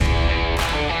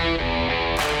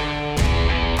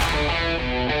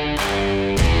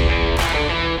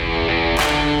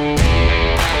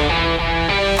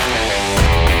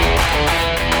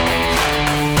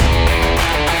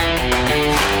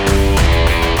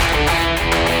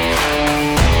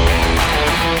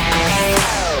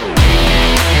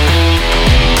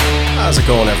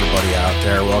going, everybody out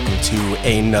there? Welcome to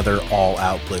another All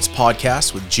Out Blitz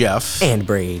podcast with Jeff and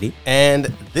Brady.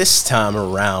 And this time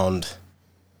around,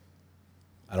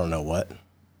 I don't know what,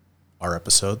 our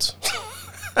episodes.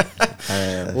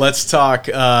 Let's talk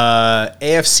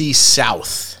AFC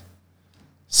South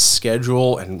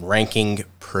schedule and ranking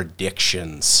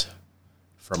predictions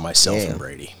from myself and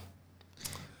Brady.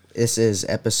 This is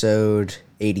episode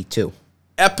 82.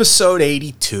 Episode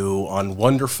 82 on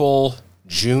wonderful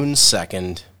June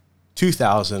 2nd,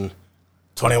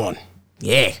 2021.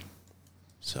 Yeah.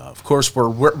 So, of course,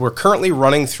 we're currently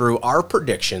running through our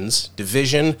predictions,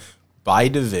 division by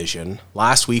division.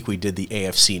 Last week we did the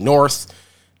AFC North.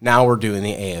 Now we're doing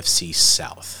the AFC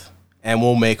South. And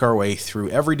we'll make our way through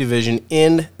every division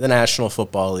in the National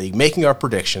Football League, making our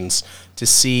predictions to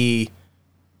see,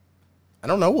 I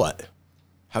don't know what,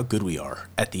 how good we are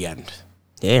at the end.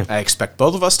 Yeah. I expect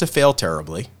both of us to fail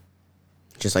terribly.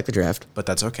 Just like the draft. But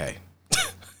that's okay.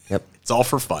 Yep. It's all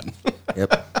for fun.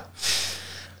 Yep.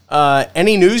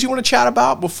 Any news you want to chat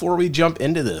about before we jump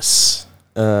into this?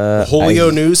 The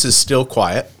Julio news is still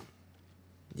quiet.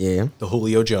 Yeah. The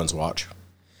Julio Jones watch.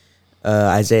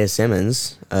 Isaiah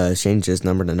Simmons changed his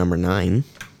number to number 9.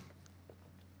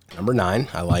 Number 9.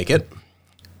 I like it.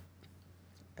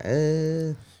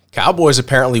 Cowboys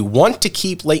apparently want to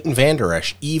keep Leighton Vander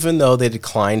Esch, even though they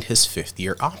declined his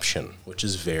fifth-year option, which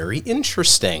is very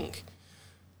interesting.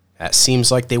 That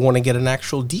seems like they want to get an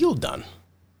actual deal done.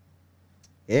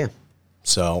 Yeah.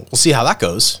 So we'll see how that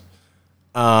goes.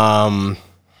 What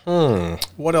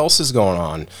else is going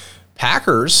on?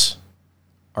 Packers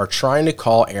are trying to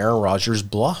call Aaron Rodgers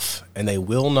bluff, and they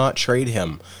will not trade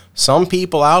him. Some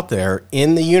people out there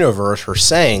in the universe are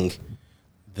saying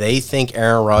they think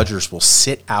Aaron Rodgers will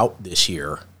sit out this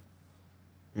year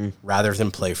rather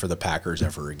than play for the Packers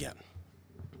ever again.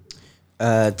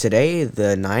 Today,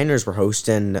 the Niners were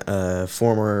hosting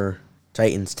former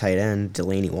Titans tight end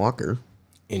Delanie Walker.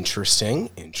 Interesting.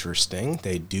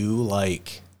 They do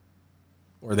like,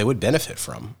 or they would benefit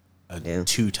from, a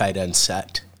 2 tight end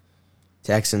set.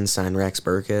 Texans signed Rex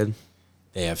Burkhead.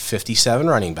 They have 57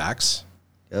 running backs.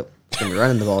 Yep. Been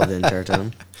running the ball the entire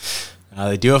time.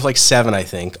 They do have like 7, I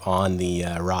think, on the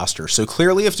roster. So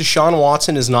clearly, if Deshaun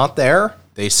Watson is not there,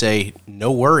 they say,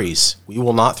 no worries. We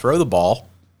will not throw the ball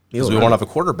because we won't have a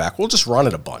quarterback. We'll just run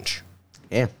it a bunch.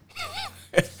 Yeah.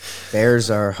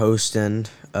 Bears are hosting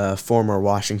former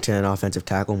Washington offensive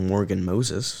tackle Morgan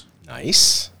Moses.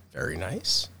 Nice. Very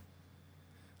nice.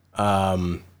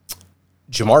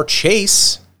 Jamar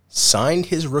Chase signed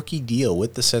his rookie deal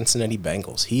with the Cincinnati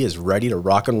Bengals. He is ready to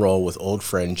rock and roll with old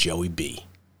friend Joey B.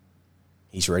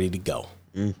 He's ready to go.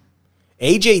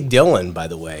 A.J. Dillon, by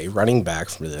the way, running back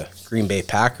for the Green Bay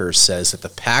Packers, says that the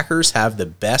Packers have the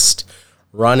best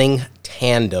running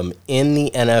tandem in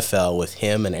the NFL with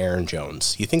him and Aaron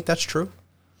Jones. You think that's true?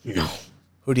 No.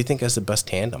 Who do you think has the best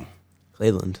tandem?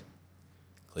 Cleveland.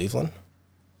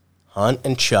 Hunt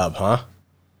and Chubb, huh?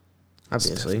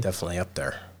 Obviously. It's definitely up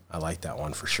there. I like that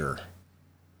one for sure.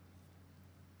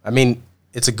 I mean,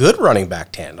 it's a good running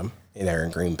back tandem in there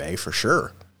in Green Bay for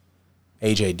sure.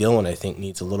 A.J. Dillon, I think,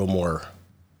 needs a little more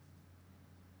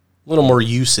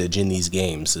usage in these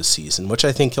games this season, which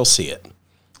I think he'll see it.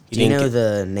 Do you know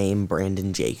the name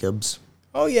Brandon Jacobs?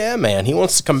 Oh, yeah, man. He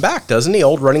wants to come back, doesn't he?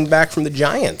 Old running back from the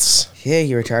Giants. Yeah,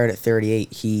 he retired at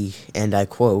 38. He, and I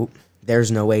quote,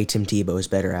 "There's no way Tim Tebow is a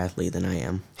better athlete than I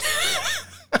am."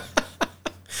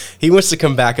 He wants to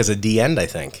come back as a D-end, I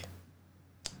think.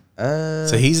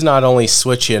 So he's not only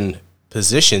switching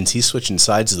positions, he's switching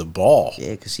sides of the ball.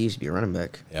 Yeah, because he used to be a running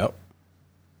back. Yep.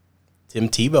 Tim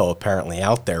Tebow apparently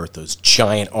out there with those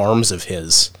giant arms of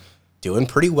his doing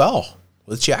pretty well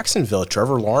with Jacksonville.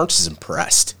 Trevor Lawrence is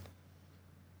impressed.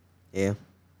 Yeah.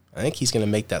 I think he's going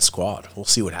to make that squad. We'll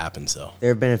see what happens, though. There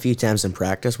have been a few times in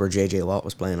practice where J.J. Watt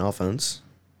was playing offense.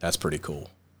 That's pretty cool.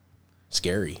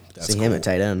 Scary. That's See him at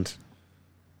tight end.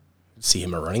 See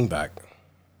him at running back.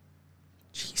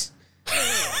 Jeez.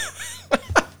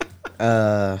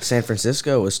 San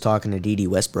Francisco was talking to D.D.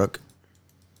 Westbrook.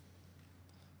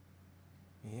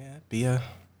 Yeah,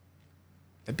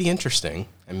 that'd be interesting.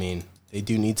 I mean, they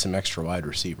do need some extra wide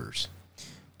receivers.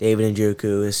 David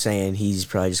Njoku is saying he's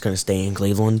probably just going to stay in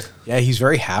Cleveland. Yeah, he's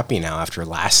very happy now after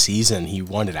last season. He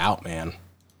won it out, man.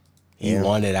 He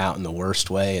won it out in the worst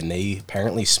way, and they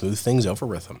apparently smoothed things over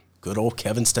with him. Good old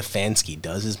Kevin Stefanski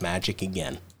does his magic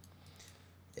again.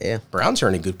 Yeah. Browns are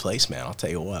in a good place, man. I'll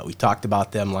tell you what. We talked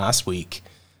about them last week.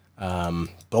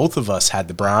 Both of us had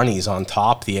the Brownies on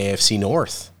top of the AFC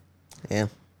North. Yeah.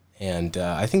 And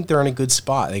I think they're in a good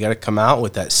spot. They got to come out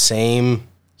with that same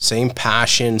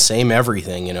passion, same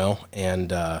everything,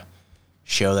 and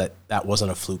show that that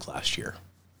wasn't a fluke last year.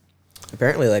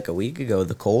 Apparently, like a week ago,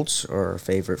 the Colts are a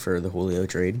favorite for the Julio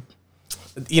trade.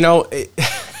 You know,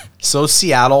 so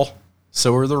Seattle,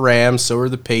 so are the Rams, so are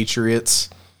the Patriots.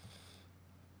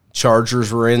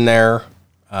 Chargers were in there.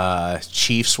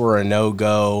 Chiefs were a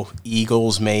no-go.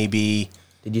 Eagles, maybe.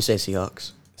 Did you say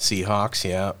Seahawks? Seahawks,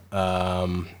 yeah.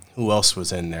 Who else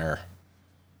was in there?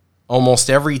 Almost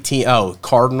every team. Oh,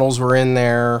 Cardinals were in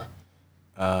there.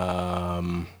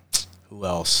 Who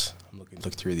else? I'm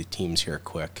look through the teams here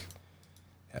quick.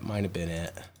 That might have been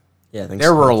it. Yeah, I think There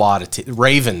so. were a lot of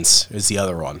Ravens is the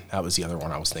other one. That was the other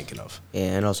one I was thinking of. Yeah,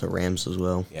 and also Rams as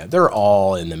well. Yeah, they're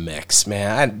all in the mix,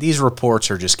 man. These reports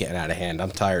are just getting out of hand.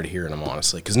 I'm tired of hearing them,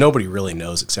 honestly, because nobody really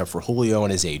knows except for Julio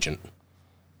and his agent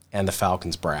and the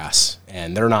Falcons brass,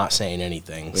 and they're not saying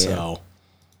anything. Yeah. So All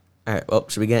right, well,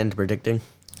 should we get into predicting?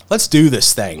 let's do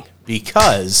this thing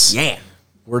because Yeah.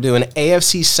 we're doing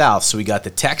AFC South. So we got the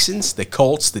Texans, the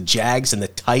Colts, the Jags, and the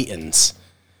Titans.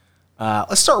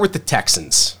 Let's start with the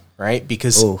Texans, right?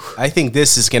 Because Oof. I think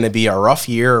this is going to be a rough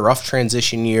year, a rough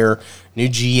transition year. New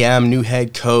GM, new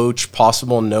head coach,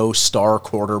 possible no star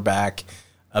quarterback,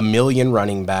 a million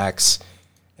running backs.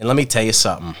 And let me tell you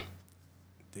something,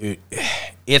 dude,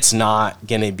 it's not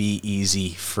going to be easy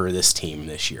for this team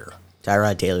this year.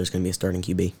 Tyrod Taylor's going to be a starting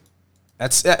QB.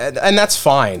 That's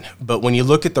fine. But when you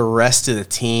look at the rest of the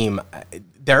team,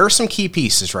 there are some key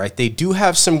pieces, right? They do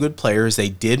have some good players. They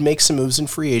did make some moves in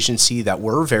free agency that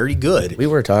were very good. We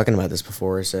were talking about this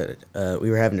before. It said, we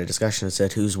were having a discussion that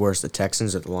said who's worse, the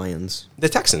Texans or the Lions? The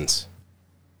Texans,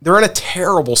 they're in a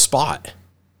terrible spot.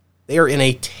 They are in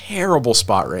a terrible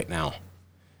spot right now.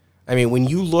 I mean, when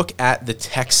you look at the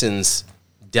Texans'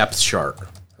 depth chart,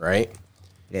 right?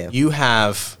 Yeah. You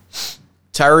have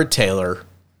Tyrod Taylor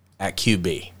at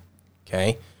QB,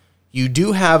 okay? You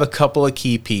do have a couple of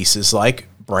key pieces like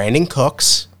Brandon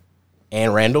Cooks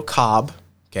and Randall Cobb,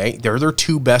 okay? They're their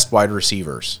two best wide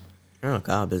receivers. Oh,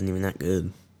 Cobb isn't even that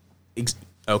good.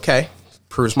 Okay,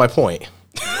 proves my point.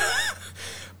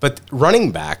 But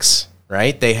running backs,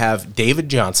 right? They have David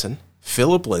Johnson,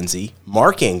 Phillip Lindsay,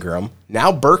 Mark Ingram,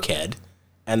 now Burkhead,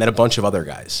 and then a bunch of other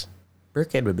guys.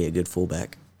 Burkhead would be a good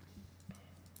fullback.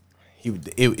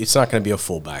 It's not going to be a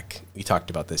fullback. We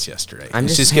talked about this yesterday. I'm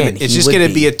It's just just saying, gonna, it's he just would going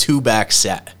to be. be a two-back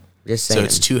set. Just So saying.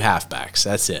 it's two halfbacks.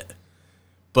 That's it.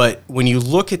 But when you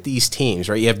look at these teams,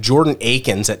 right, you have Jordan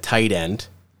Akins at tight end.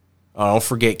 Oh, don't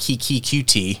forget Kiki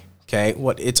QT. Okay,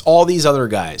 it's all these other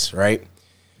guys, right?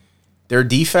 Their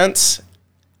defense,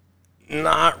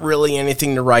 not really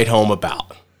anything to write home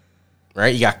about,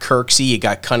 right? You got Kirksey, you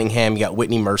got Cunningham, you got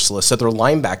Whitney Merciless. So their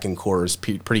linebacking core is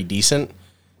pretty decent.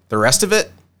 The rest of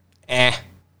it,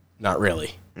 not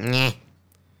really. Nyeh.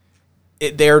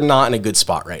 They're not in a good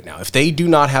spot right now. If they do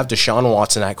not have Deshaun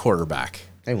Watson at quarterback,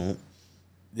 They won't.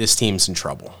 this team's in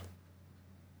trouble.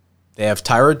 They have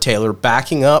Tyrod Taylor.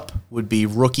 Backing up would be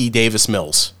rookie Davis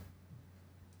Mills.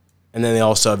 And then they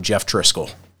also have Jeff Driscoll.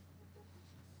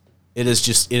 It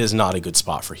is not a good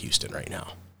spot for Houston right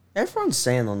now. Everyone's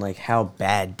saying on like how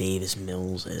bad Davis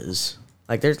Mills is.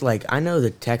 Like there's like I know the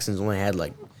Texans only had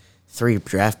like 3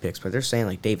 draft picks, but they're saying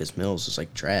like Davis Mills is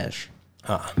like trash.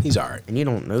 He's all right. And you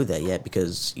don't know that yet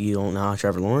because you don't know how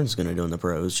Trevor Lawrence is going to do in the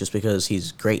pros. Just because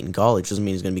he's great in college doesn't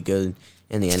mean he's going to be good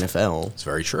in the NFL. It's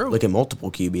very true. Look at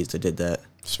multiple QBs that did that.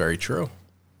 It's very true.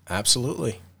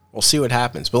 Absolutely. We'll see what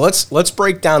happens. But let's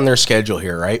break down their schedule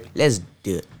here, right? Let's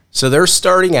do it. So they're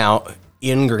starting out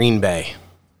in Green Bay.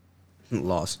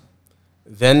 Loss.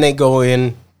 Then they go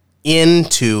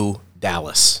into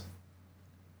Dallas.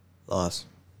 Loss.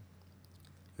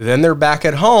 Then they're back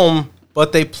at home,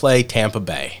 but they play Tampa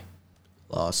Bay.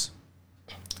 Loss.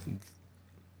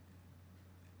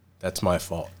 That's my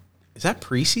fault. Is that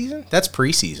preseason? That's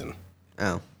preseason.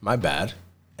 Oh. My bad.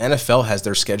 NFL has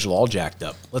their schedule all jacked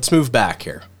up. Let's move back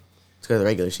here. Let's go to the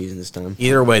regular season this time.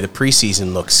 Either way, the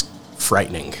preseason looks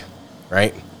frightening,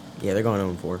 right? Yeah, they're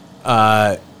going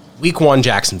 0-4. Week 1,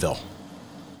 Jacksonville.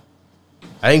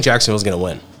 I think Jacksonville's going to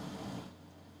win.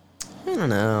 I don't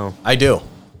know. I do.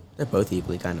 They're both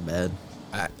equally kind of bad.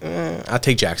 I'll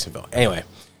take Jacksonville. Anyway,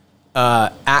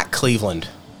 at Cleveland,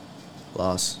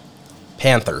 Loss.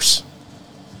 Panthers.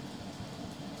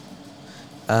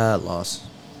 Loss.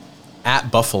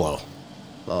 At Buffalo,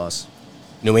 Loss.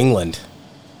 New England.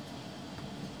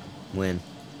 Win.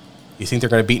 You think they're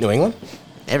going to beat New England?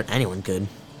 Anyone could.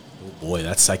 Oh boy,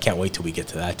 I can't wait till we get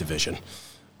to that division.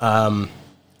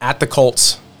 At the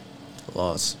Colts,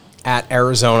 Loss. at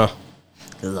Arizona,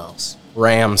 Loss.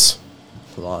 Rams,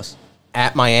 Loss.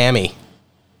 at Miami,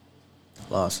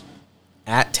 Loss.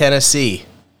 at Tennessee,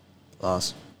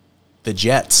 Loss. the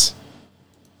Jets.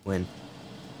 Win.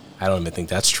 I don't even think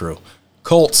that's true.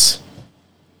 Colts,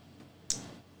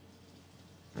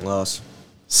 Loss.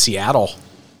 Seattle,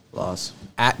 Loss.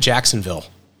 at Jacksonville,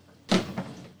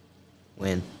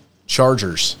 Win.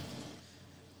 Chargers,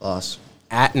 Loss.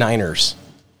 at Niners.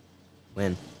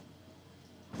 Win.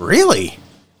 Really?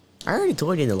 I already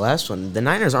told you in the last one, the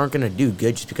Niners aren't going to do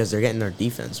good just because they're getting their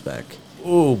defense back.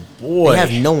 Oh, boy. They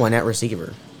have no one at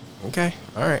receiver. Okay,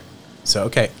 all right. So,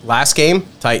 okay, last game,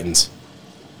 Titans.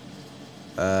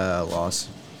 Loss.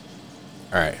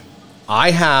 All right.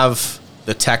 I have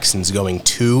the Texans going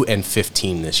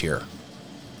 2-15 this year.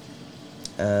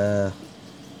 I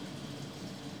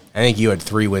think you had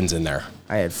 3 wins in there.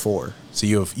 I had 4. So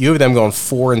you have them going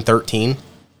 4-13.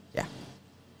 Yeah.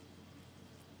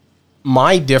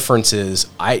 My difference is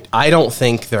I don't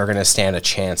think they're going to stand a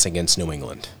chance against New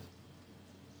England.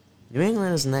 New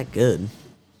England isn't that good.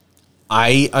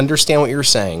 I understand what you're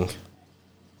saying,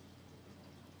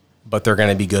 but they're going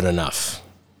to be good enough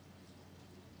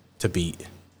to beat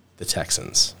the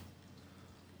Texans.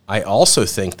 I also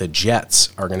think the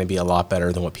Jets are going to be a lot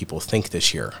better than what people think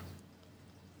this year.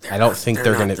 I don't think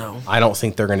they're going to. I don't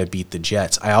think they're going to beat the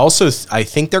Jets. I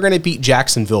think they're going to beat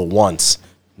Jacksonville once,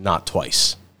 not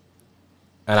twice.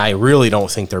 And I really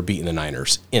don't think they're beating the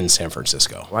Niners in San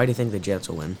Francisco. Why do you think the Jets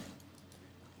will win?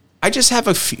 I just have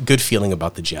a good feeling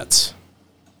about the Jets.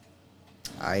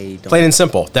 I don't. Plain and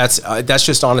simple. That's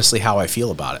just honestly how I feel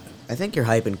about it. I think you're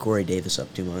hyping Corey Davis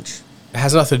up too much. It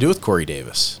has nothing to do with Corey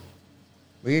Davis.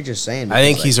 Well, you're just saying. I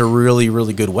think he's a really,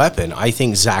 really good weapon. I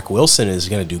think Zach Wilson is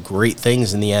going to do great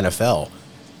things in the NFL.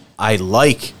 I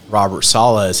like Robert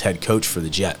Saleh as head coach for the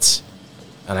Jets.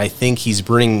 And I think he's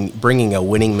bringing a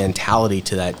winning mentality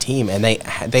to that team. And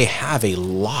they have a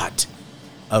lot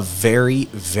of very,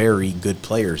 very good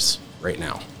players right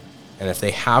now. And if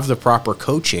they have the proper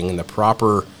coaching and the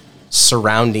proper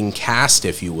surrounding cast,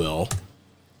 if you will,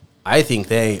 I think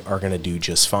they are going to do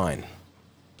just fine.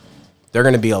 They're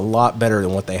going to be a lot better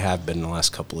than what they have been in the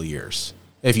last couple of years.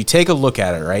 If you take a look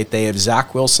at it, right, they have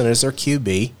Zach Wilson as their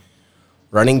QB.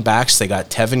 Running backs, they got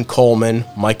Tevin Coleman,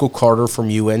 Michael Carter from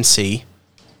UNC.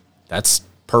 That's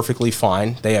perfectly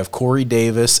fine. They have Corey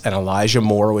Davis and Elijah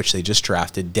Moore, which they just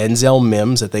drafted. Denzel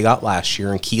Mims that they got last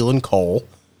year, and Keelan Cole.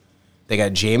 They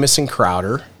got Jamison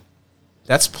Crowder.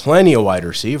 That's plenty of wide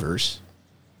receivers.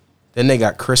 Then they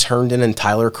got Chris Herndon and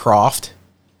Tyler Croft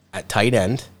at tight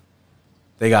end.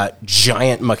 They got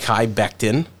giant Mekhi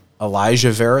Becton,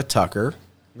 Elijah Vera Tucker.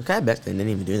 Mekhi Becton didn't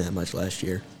even do that much last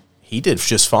year. He did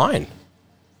just fine.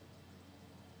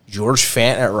 George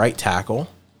Fant at right tackle.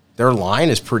 Their line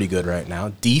is pretty good right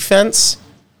now. Defense,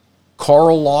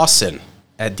 Carl Lawson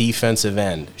at defensive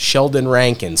end. Sheldon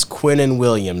Rankins, Quinnen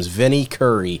Williams, Vinny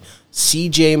Curry,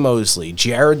 C.J. Mosley,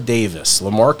 Jared Davis,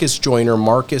 LaMarcus Joyner,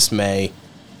 Marcus May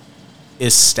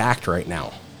is stacked right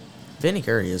now. Vinny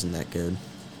Curry isn't that good.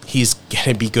 He's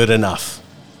going to be good enough.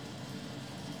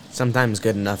 Sometimes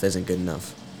good enough isn't good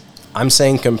enough. I'm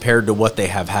saying compared to what they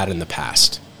have had in the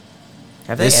past.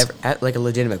 Have they ever, like a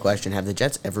legitimate question, have the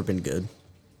Jets ever been good?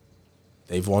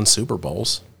 They've won Super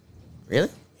Bowls. Really?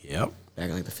 Yep. Back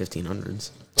in like the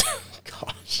 1500s.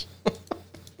 Gosh.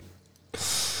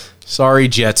 Sorry,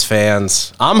 Jets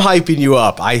fans. I'm hyping you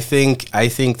up. I think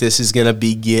this is going to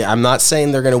be... I'm not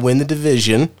saying they're going to win the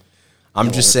division.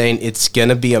 I'm just saying it's going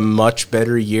to be a much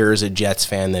better year as a Jets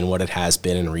fan than what it has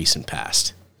been in recent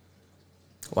past.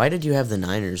 Why did you have the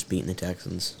Niners beating the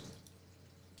Texans?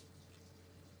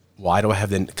 Why do I have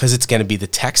the... Because it's going to be the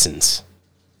Texans.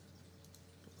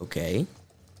 Okay.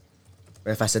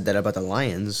 But if I said that about the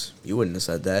Lions, you wouldn't have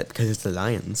said that because it's the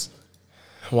Lions.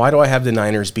 Why do I have the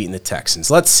Niners beating the Texans?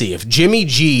 Let's see. If Jimmy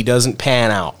G doesn't pan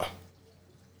out,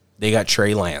 they got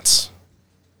Trey Lance.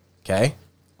 Okay?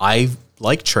 I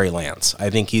like Trey Lance. I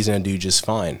think he's going to do just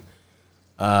fine.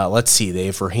 Let's see. They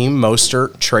have Raheem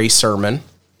Mostert, Trey Sermon.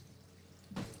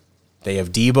 They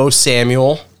have Deebo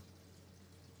Samuel,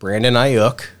 Brandon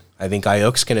Ayuk. I think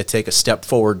Ayuk's going to take a step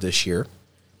forward this year.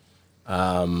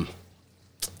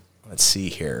 Let's see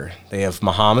here. They have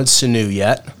Mohamed Sanu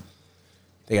yet.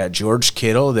 They got George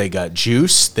Kittle. They got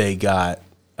Juice. They got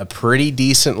a pretty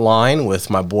decent line with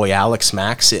my boy Alex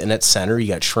Mack sitting at center. You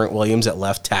got Trent Williams at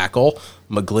left tackle,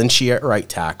 McGlinchey at right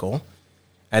tackle.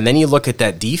 And then you look at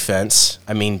that defense.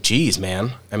 I mean, geez,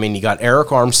 man. I mean, you got Eric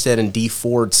Armstead and D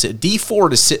Ford. D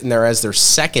Ford is sitting there as their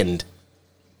second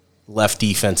left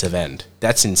defensive end.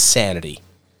 That's insanity.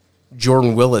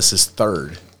 Jordan Willis is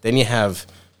third. Then you have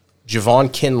Javon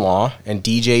Kinlaw and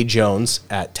DJ Jones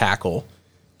at tackle.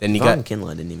 Then you got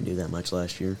Kinlaw didn't even do that much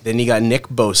last year. Then you got Nick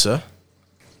Bosa.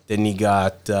 Then you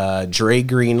got Dre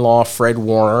Greenlaw, Fred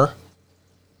Warner,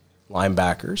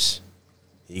 linebackers.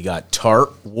 You got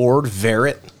Tart, Ward,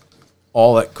 Verrett,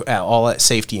 all at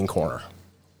safety and corner.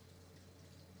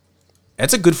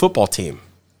 That's a good football team.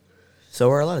 So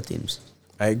are a lot of teams.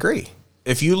 I agree.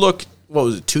 If you look, what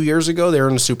was it, 2 years ago? They were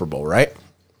in the Super Bowl, right?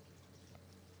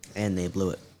 And they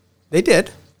blew it. They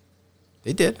did.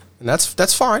 And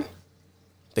that's fine.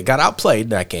 They got outplayed in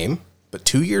that game. But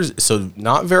 2 years, so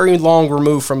not very long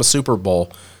removed from a Super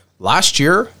Bowl. Last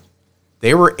year,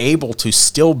 they were able to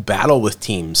still battle with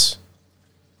teams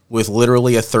with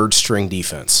literally a third-string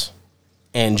defense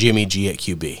and Jimmy G at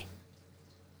QB.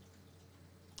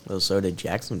 Well, so did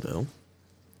Jacksonville.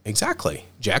 Exactly.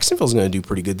 Jacksonville's going to do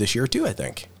pretty good this year, too, I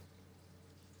think.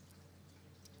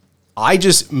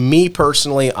 Me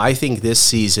personally, I think this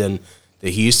season,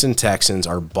 the Houston Texans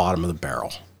are bottom of the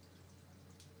barrel.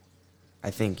 I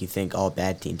think you think all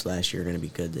bad teams last year are going to be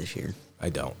good this year. I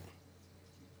don't.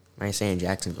 I'm not saying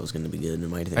Jacksonville's going to be good.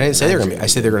 I didn't say they're going to be. I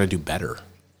said they're going to do better.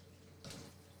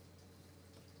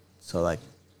 So, like,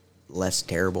 less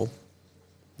terrible?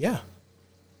 Yeah.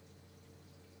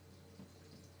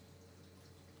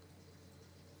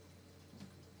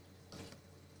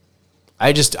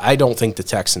 I don't think the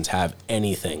Texans have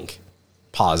anything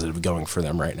positive going for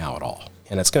them right now at all.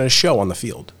 And it's going to show on the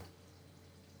field.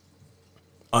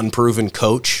 Unproven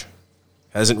coach.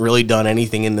 Hasn't really done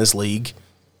anything in this league.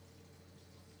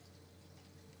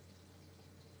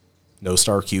 No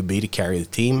star QB to carry the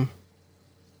team.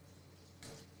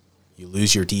 You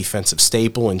lose your defensive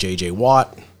staple in J.J.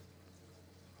 Watt.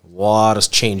 A lot of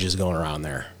changes going around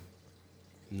there.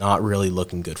 Not really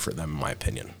looking good for them, in my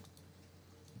opinion.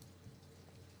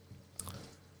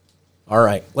 All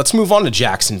right, let's move on to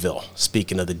Jacksonville.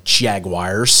 Speaking of the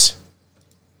Jaguars.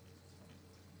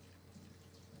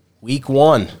 Week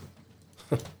 1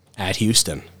 at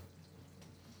Houston.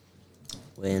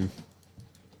 Win.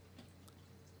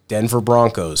 Denver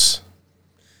Broncos.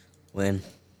 Win.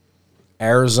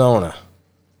 Arizona.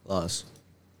 Loss.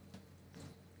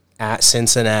 At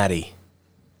Cincinnati.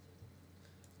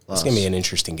 Loss. It's going to be an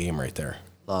interesting game right there.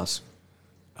 Loss.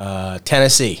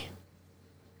 Tennessee.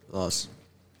 Loss.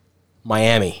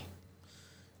 Miami.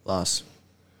 Loss.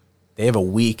 They have a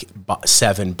week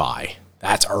 7 bye.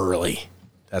 That's early.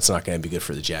 That's not going to be good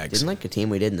for the Jags. Didn't like a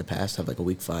team we did in the past have like a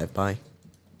week 5 bye?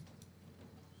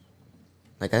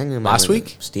 Like I think they might last have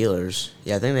week? Steelers.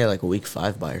 Yeah, I think they had like a week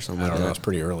 5 bye or something. I don't know. That. It's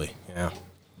pretty early.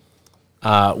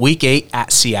 Yeah. Week 8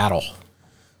 at Seattle.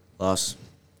 Loss.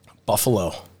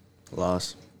 Buffalo.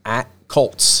 Loss. At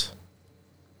Colts.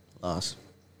 Loss.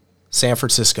 San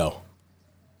Francisco.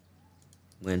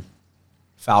 Win.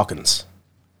 Falcons.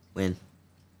 Win.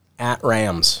 At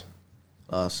Rams.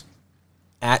 Loss.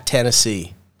 At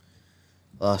Tennessee.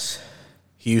 Loss.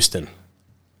 Houston.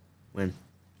 Win.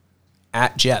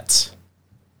 At Jets.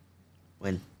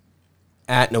 Win.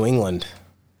 At New England.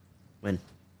 Win.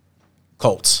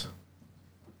 Colts.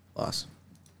 Loss.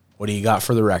 What do you got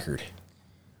for the record?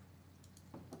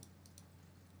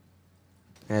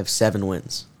 I have 7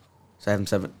 wins. So I have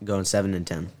them going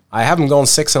 7-10. I have them going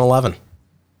 6-11.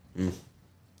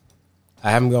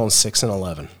 I have them going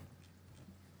 6-11.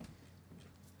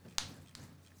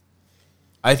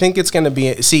 I think it's going to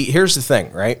be. See, here's the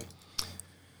thing, right?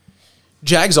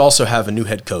 Jags also have a new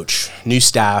head coach, new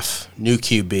staff, new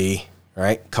QB,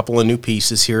 right? A couple of new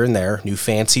pieces here and there, new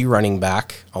fancy running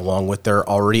back, along with their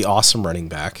already awesome running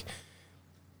back.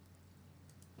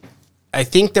 I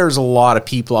think there's a lot of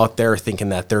people out there thinking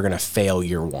that they're going to fail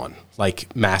year 1,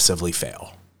 like massively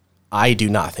fail. I do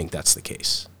not think that's the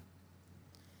case.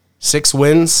 6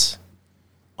 wins,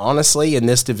 honestly, in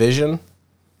this division,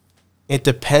 it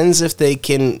depends if they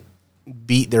can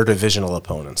beat their divisional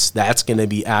opponents. That's going to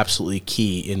be absolutely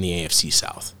key in the AFC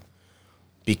South.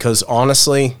 Because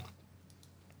honestly,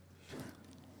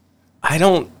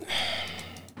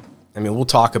 we'll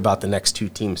talk about the next 2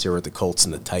 teams here with the Colts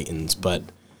and the Titans, but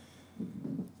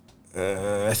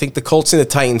I think the Colts and the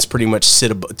Titans pretty much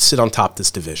sit on top of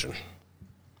this division.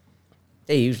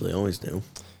 They usually always do.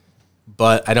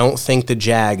 But I don't think the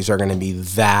Jags are going to be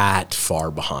that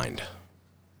far behind.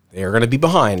 They are going to be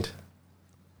behind,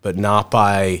 but not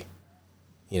by,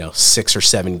 6 or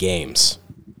 7 games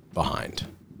behind.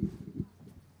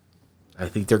 I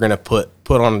think they're going to put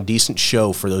on a decent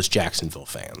show for those Jacksonville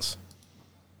fans.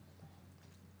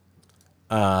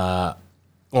 Want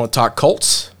to talk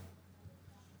Colts?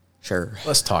 Sure.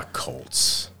 Let's talk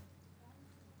Colts.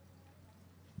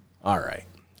 All right.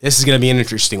 This is going to be an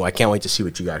interesting one. I can't wait to see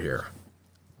what you got here.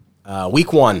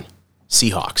 Week 1,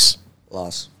 Seahawks.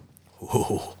 Loss.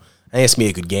 Ooh, I think it's going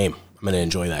to be a good game. I'm going to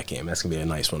enjoy that game. That's going to be a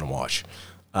nice one to watch.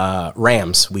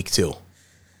 Rams, week 2.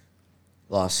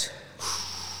 Loss.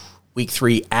 Week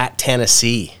 3, at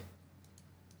Tennessee.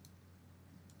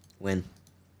 Win.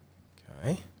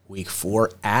 Okay. Week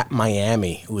 4 at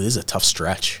Miami. Ooh, this is a tough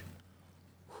stretch.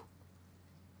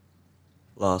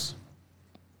 Loss.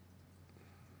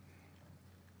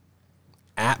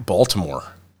 At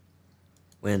Baltimore.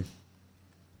 Win.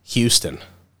 Houston.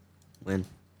 Win.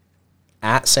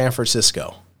 At San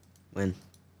Francisco. Win.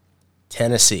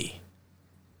 Tennessee.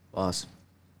 Loss.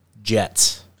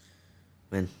 Jets.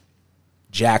 Win.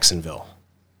 Jacksonville.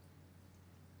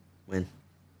 Win.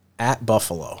 At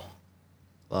Buffalo.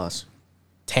 Loss.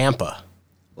 Tampa.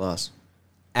 Loss.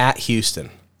 At Houston.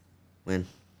 Win.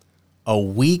 A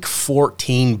week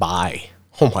 14 bye.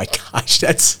 Oh my gosh,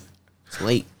 It's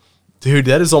late. dude,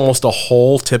 that is almost a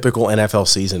whole typical NFL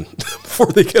season before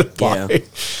they get a bye.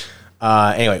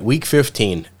 Yeah. Anyway, week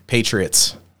 15,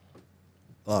 Patriots.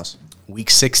 Loss. Week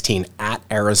 16, at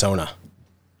Arizona.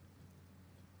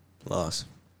 Loss.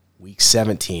 Week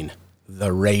 17,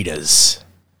 the Raiders.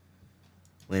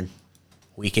 Win.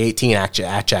 Week 18, at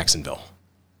Jacksonville.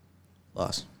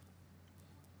 Loss.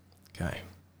 Okay.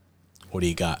 What do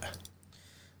you got?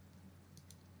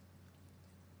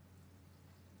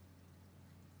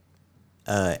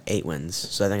 Eight wins.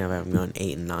 So I think I have them going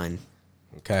 8 and 9.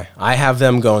 Okay. I have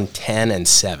them going 10 and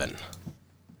 7.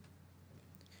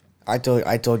 I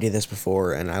told you this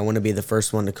before, and I want to be the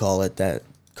first one to call it that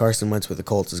Carson Wentz with the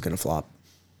Colts is going to flop.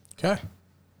 Okay.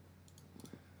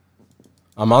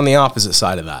 I'm on the opposite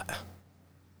side of that.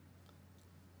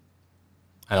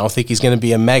 I don't think he's going to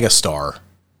be a megastar.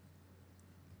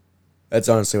 That's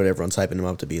honestly what everyone's hyping him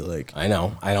up to be like. I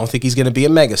know. I don't think he's going to be a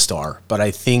megastar, but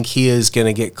I think he is going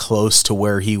to get close to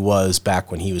where he was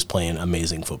back when he was playing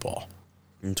amazing football.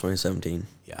 In 2017.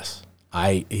 Yes.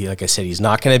 Like I said, he's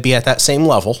not going to be at that same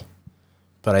level,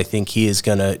 but I think he is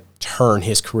going to turn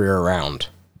his career around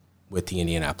with the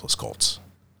Indianapolis Colts.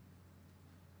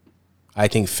 I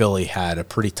think Philly had a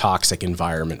pretty toxic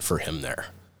environment for him there,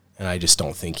 and I just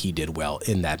don't think he did well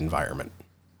in that environment.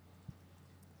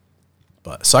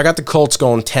 But so I got the Colts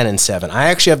going 10 and 7. I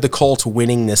actually have the Colts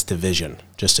winning this division,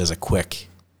 just as a quick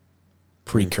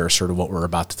precursor to what we're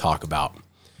about to talk about.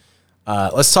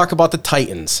 Let's talk about the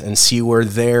Titans and see where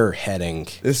they're heading.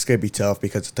 This is gonna be tough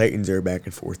because the Titans are a back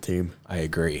and forth team. I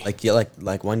agree.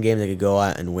 Like one game they could go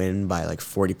out and win by like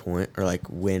 40 points, or like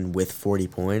win with 40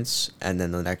 points, and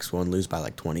then the next one lose by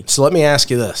like 20. So let me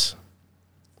ask you this.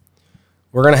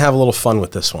 We're going to have a little fun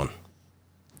with this one.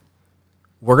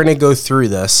 We're going to go through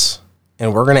this,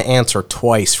 and we're going to answer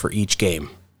twice for each game.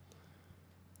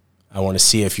 I want to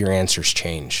see if your answers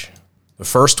change. The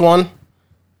first one,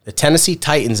 the Tennessee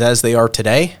Titans as they are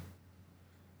today,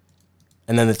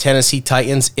 and then the Tennessee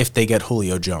Titans if they get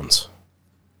Julio Jones.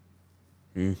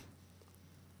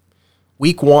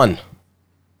 Week 1,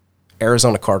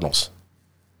 Arizona Cardinals.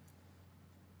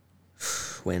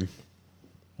 Win.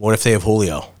 What if they have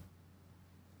Julio?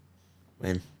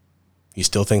 Win. You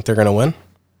still think they're going to win?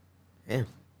 Yeah.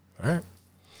 All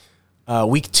right.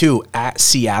 Week 2, at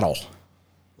Seattle.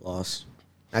 Loss.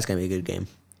 That's gonna be a good game.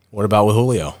 What about with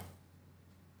Julio?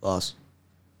 Loss.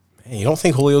 Man, you don't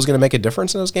think Julio's going to make a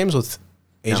difference in those games with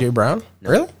A.J. No. Brown? No.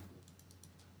 Really?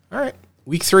 All right.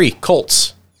 Week 3,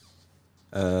 Colts.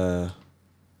 Loss.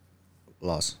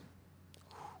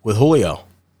 With Julio.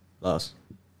 Loss.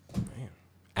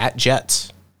 At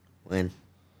Jets. Win.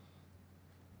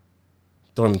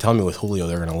 Don't even tell me with Julio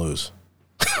they're going to lose.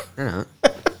 They're not.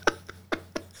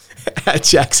 At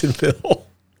Jacksonville.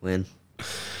 Win.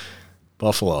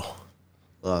 Buffalo.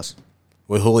 Loss.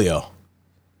 With Julio.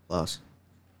 Loss.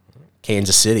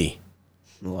 Kansas City.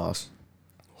 Loss.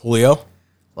 Julio.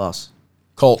 Loss.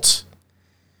 Colts.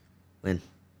 Win.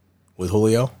 With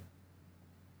Julio.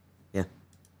 Yeah.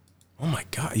 Oh, my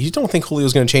God. You don't think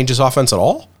Julio's going to change his offense at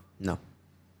all? No.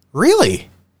 Really?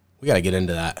 We got to get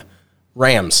into that.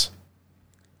 Rams.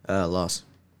 Loss.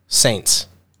 Saints.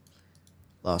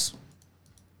 Loss.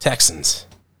 Texans.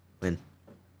 Win.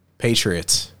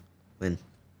 Patriots. Win.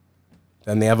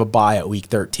 Then they have a bye at week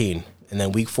 13. And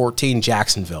then week 14,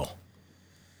 Jacksonville.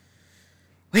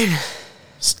 Win.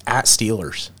 At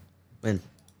Steelers. Win.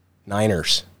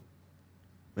 Niners.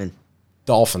 Win.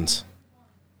 Dolphins.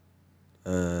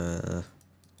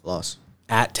 Loss.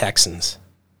 At Texans.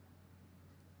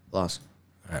 Loss.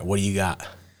 All right, what do you got?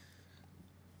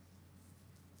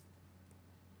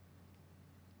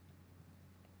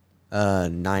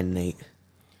 9 and 8.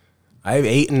 I have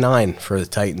 8 and 9 for the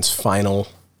Titans' final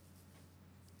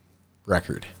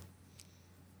record.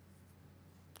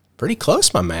 Pretty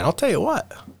close, my man. I'll tell you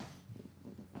what.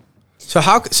 So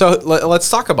let's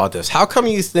talk about this. How come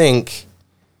you think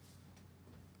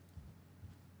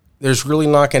there's really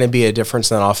not going to be a difference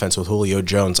in that offense with Julio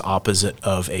Jones opposite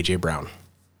of A.J. Brown?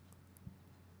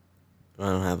 I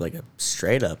don't have like a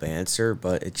straight up answer,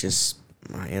 but it just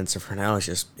My answer for now is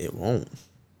just it won't.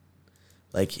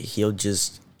 Like he'll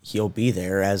be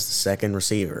there as the second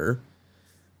receiver,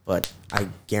 but I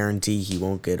guarantee he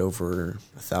won't get over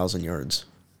 1,000 yards.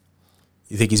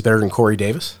 You think he's better than Corey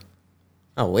Davis?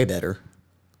 Oh, way better.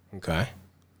 Okay.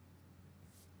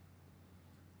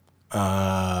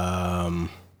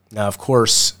 Now, of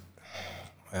course,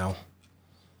 well,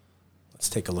 let's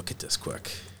take a look at this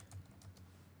quick.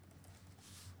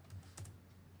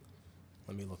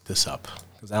 Let me look this up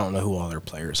because I don't know who all their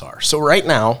players are. So right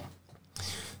now,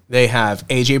 they have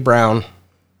A.J. Brown,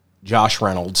 Josh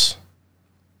Reynolds.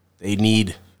 They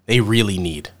really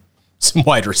need some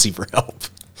wide receiver help.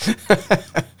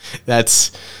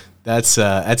 That's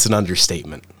an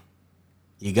understatement.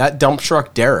 You got dump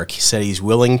truck Derek. He said he's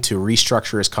willing to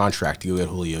restructure his contract to go get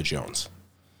Julio Jones.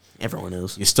 Everyone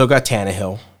is. You still got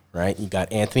Tannehill, right? You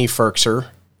got Anthony Ferkser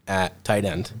at tight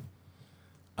end.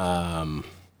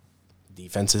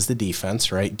 Defense is the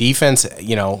defense, right? Defense,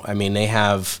 they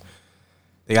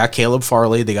got Caleb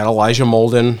Farley, they got Elijah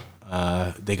Molden,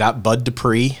 they got Bud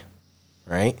Dupree,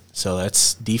 right? So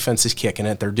that's defense is kicking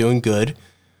it. They're doing good.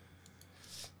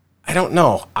 I don't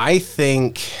know. I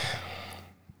think,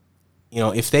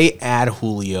 if they add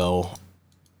Julio,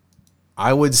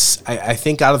 I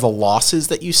think out of the losses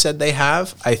that you said they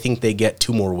have, I think they get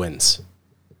 2 more wins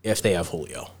if they have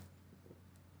Julio.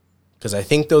 Because I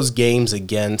think those games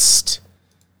against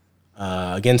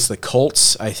the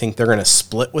Colts, I think they're going to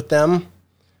split with them.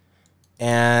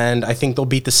 And I think they'll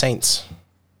beat the Saints.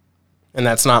 And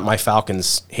that's not my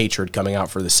Falcons hatred coming out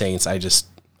for the Saints. I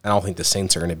don't think the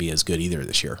Saints are going to be as good either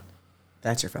this year.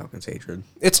 That's your Falcons hatred.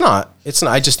 It's not.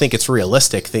 I just think it's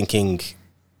realistic thinking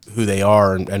who they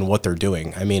are and what they're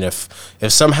doing. I mean, if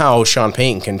somehow Sean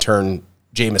Payton can turn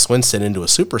Jameis Winston into a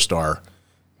superstar,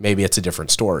 maybe it's a different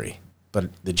story. But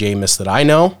the Jameis that I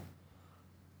know,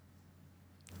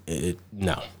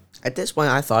 no. At this point,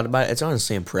 I thought about it. It's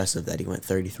honestly impressive that he went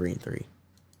 33-3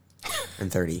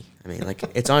 and 30. I mean,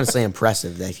 it's honestly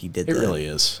impressive that he did that. It really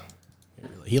is.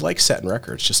 He likes setting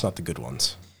records, just not the good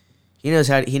ones. He knows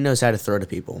how to throw to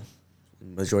people.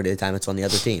 Majority of the time, it's on the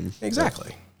other team.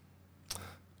 Exactly.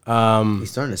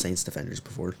 He's thrown to Saints defenders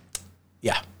before.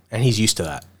 Yeah, and he's used to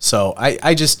that. So I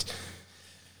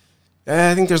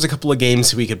think there's a couple of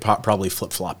games we could probably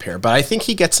flip-flop here. But I think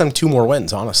he gets them 2 more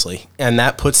wins, honestly. And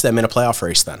that puts them in a playoff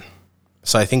race then.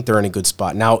 So I think they're in a good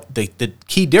spot. Now, the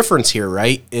key difference here,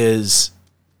 right, is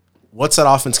what's that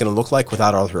offense going to look like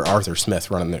without Arthur Smith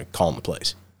calling the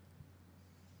plays?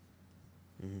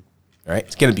 Mm-hmm. Right?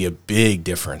 It's going to be a big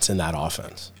difference in that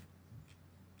offense.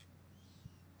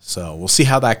 So we'll see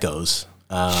how that goes.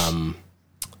 Let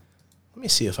me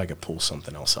see if I can pull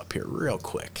something else up here real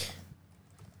quick.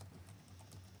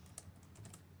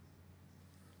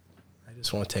 I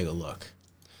just want to take a look.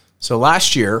 So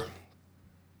last year,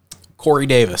 Corey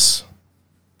Davis,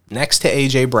 next to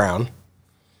A.J. Brown,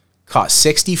 caught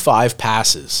 65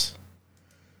 passes,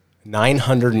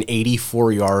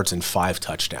 984 yards, and 5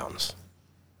 touchdowns.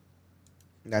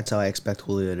 That's how I expect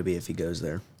Julio to be if he goes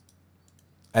there.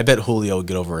 I bet Julio would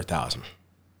get over 1,000.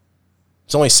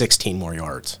 It's only 16 more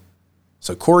yards.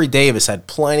 So Corey Davis had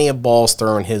plenty of balls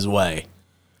thrown his way.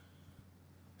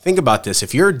 Think about this.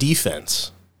 If you're a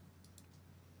defense,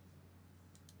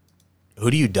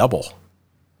 who do you double?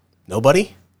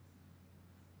 Nobody?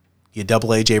 You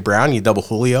double A.J. Brown, you double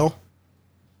Julio?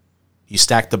 You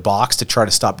stack the box to try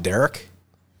to stop Derek?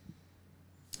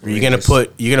 Or are you gonna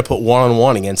put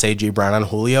 1-on-1 against A.J. Brown and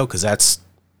Julio? Because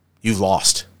you've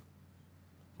lost.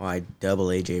 Well, I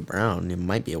double A.J. Brown. You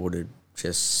might be able to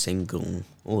just single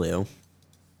Julio.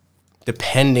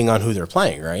 Depending on who they're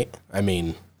playing, right? I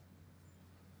mean,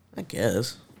 I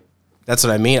guess. That's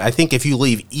what I mean. I think if you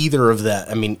leave either of that,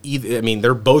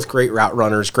 they're both great route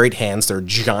runners, great hands. They're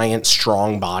giant,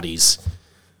 strong bodies.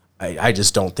 I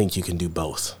just don't think you can do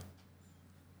both.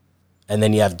 And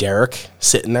then you have Derek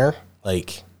sitting there,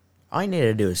 like. All you need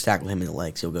to do is tackle him in the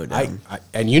legs. He'll go down.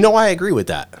 And I agree with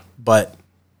that. But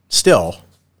still,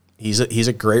 he's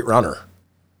a great runner.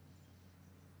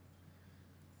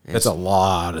 That's a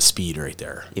lot of speed right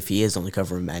there. If he is on the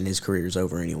cover of Madden, his career is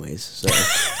over anyways. So.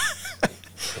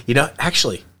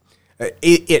 Actually,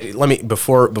 let me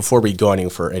before we go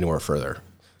anywhere further.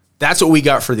 That's what we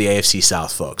got for the AFC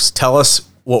South, folks. Tell us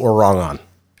what we're wrong on.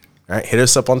 All right, hit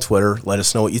us up on Twitter. Let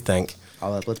us know what you think.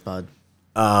 All up, let's pod.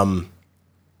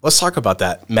 Let's talk about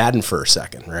that Madden for a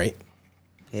second, right?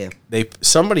 Yeah.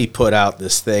 Somebody put out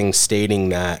this thing stating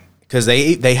that because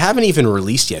they haven't even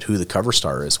released yet who the cover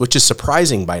star is, which is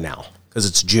surprising by now because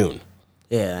it's June.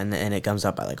 Yeah, and it comes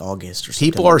out by like August or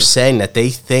something. People are saying that they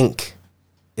think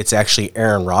it's actually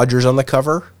Aaron Rodgers on the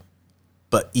cover,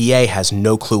 but EA has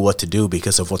no clue what to do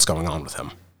because of what's going on with him.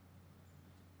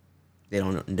 They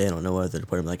don't know whether to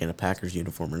put him like in a Packers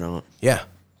uniform or not. Yeah,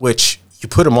 which you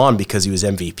put him on because he was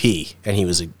MVP, and he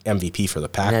was an MVP for the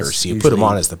Packers, so you put him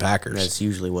on as the Packers. That's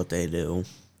usually what they do.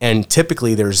 And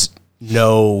typically there's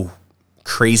no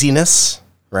craziness,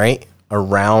 right,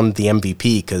 around the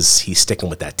MVP because he's sticking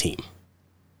with that team.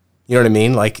 You know what I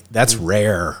mean? Like, that's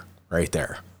rare right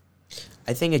there.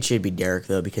 I think it should be Derek,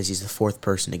 though, because he's the fourth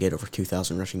person to get over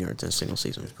 2,000 rushing yards in a single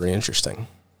season. Pretty interesting.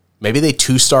 Maybe they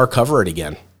 2-star cover it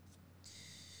again.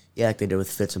 Yeah, like they did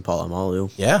with Fitz and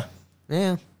Polamalu. Yeah.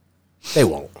 Yeah. They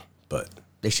won't, but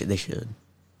They should.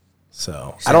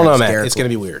 So I don't know, man. Derek It's gonna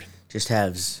be weird. Just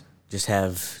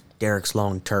have Derek's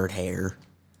long turd hair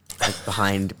like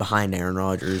behind Aaron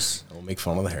Rodgers. Don't make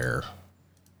fun of the hair.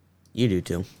 You do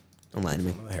too. Don't lie to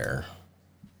me. The hair.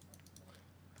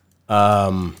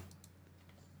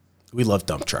 We love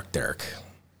dump truck Derek.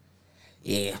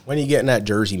 Yeah. When are you getting that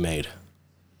jersey made?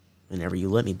 Whenever you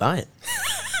let me buy it.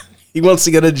 He wants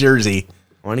to get a jersey.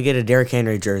 I want to get a Derrick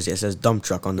Henry jersey that says dump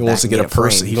truck on the He back. wants to get a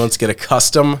person. He wants to get a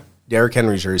custom Derrick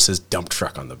Henry jersey that says dump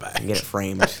truck on the back. And get it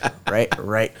framed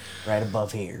right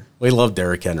above here. We love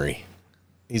Derrick Henry.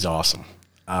 He's awesome.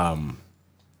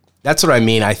 That's what I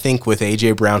mean. I think with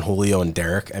AJ Brown, Julio, and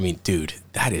Derek, I mean, dude,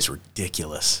 that is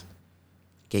ridiculous.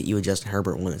 Get you a Justin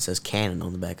Herbert one that says Cannon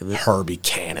on the back of it. Herbie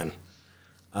Cannon.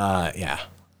 Yeah.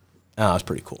 Oh, that's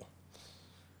pretty cool.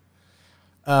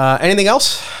 Anything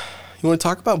else you want to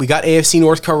talk about? We got AFC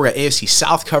North covered. We got AFC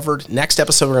South covered. Next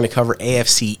episode, we're going to cover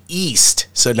AFC East.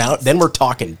 So then we're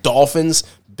talking Dolphins,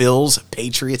 Bills,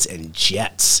 Patriots, and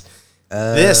Jets.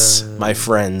 This, my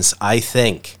friends, I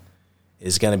think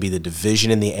is going to be the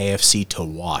division in the AFC to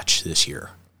watch this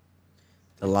year.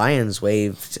 The Lions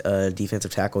waived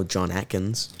defensive tackle John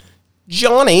Atkins.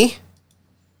 Johnny.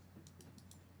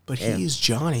 But he's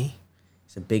Johnny.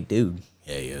 He's a big dude.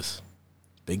 Yeah, he is.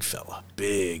 Big fella.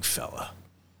 Big fella.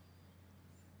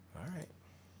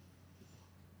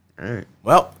 All right.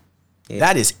 Well,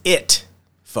 that is it,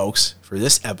 folks, for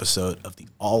this episode of the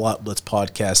All Out Blitz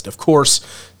podcast. Of course,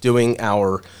 doing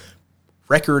our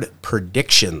record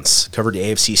predictions. Covered the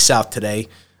AFC South today.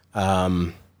 I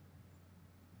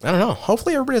don't know.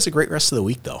 Hopefully everybody has a great rest of the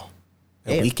week, though.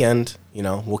 And weekend,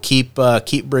 we'll keep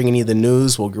bringing you the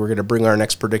news. We're going to bring our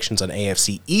next predictions on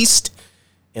AFC East,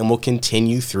 and we'll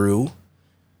continue through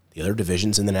the other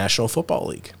divisions in the National Football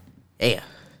League. Yeah.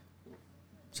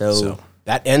 So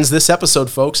that ends this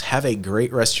episode, folks. Have a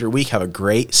great rest of your week. Have a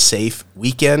great, safe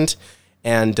weekend.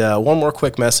 And one more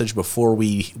quick message before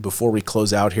we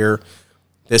close out here.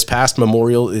 This past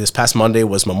Monday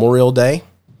was Memorial Day.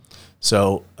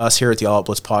 So us here at the All Out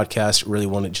Blitz podcast really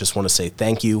want to say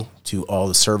thank you to all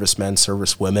the servicemen,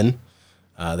 servicewomen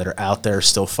that are out there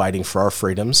still fighting for our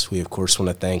freedoms. We, of course, want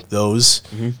to thank those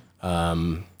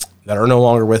that are no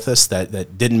longer with us,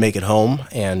 that didn't make it home,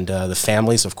 and the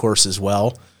families, of course, as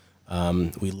well.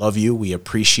 We love you. We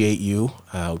appreciate you.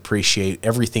 Appreciate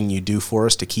everything you do for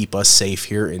us to keep us safe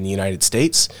here in the United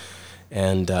States.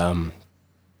 And,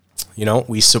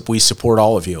 we support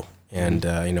all of you. And,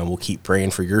 we'll keep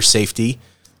praying for your safety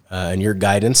and your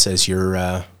guidance as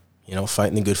you're,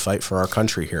 fighting the good fight for our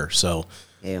country here. So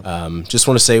just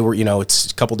want to say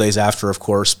it's a couple days after, of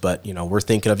course, but, we're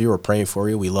thinking of you. We're praying for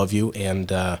you. We love you.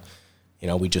 And,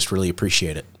 we just really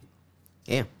appreciate it.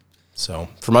 Yeah. So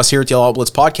from us here at the All Out Blitz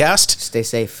podcast, Stay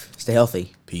safe. Stay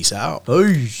healthy. peace out.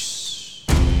 Peace.